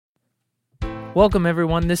Welcome,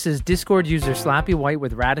 everyone. This is Discord user Slappy White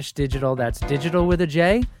with Radish Digital. That's digital with a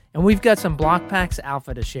J. And we've got some Block Packs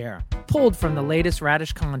Alpha to share, pulled from the latest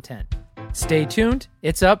Radish content. Stay tuned.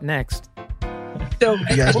 It's up next. So,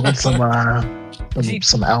 you guys want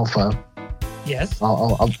some alpha? Yes.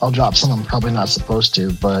 I'll drop some I'm probably not supposed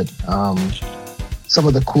to, but some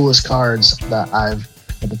of the coolest cards that I've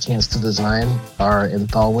had the chance to design are in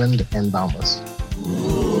Thalwind and Boundless.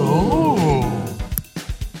 Ooh.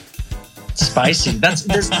 Spicy. This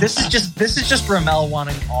is just Romall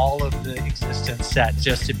wanting all of the existence set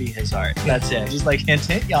just to be his art. That's it. He's like, hint,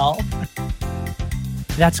 hint, y'all.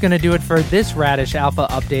 That's going to do it for this Radish Alpha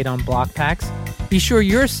update on Block Packs. Be sure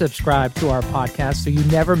you're subscribed to our podcast so you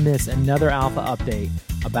never miss another Alpha update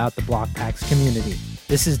about the Block Packs community.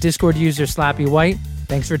 This is Discord user Slappy White.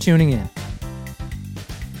 Thanks for tuning in.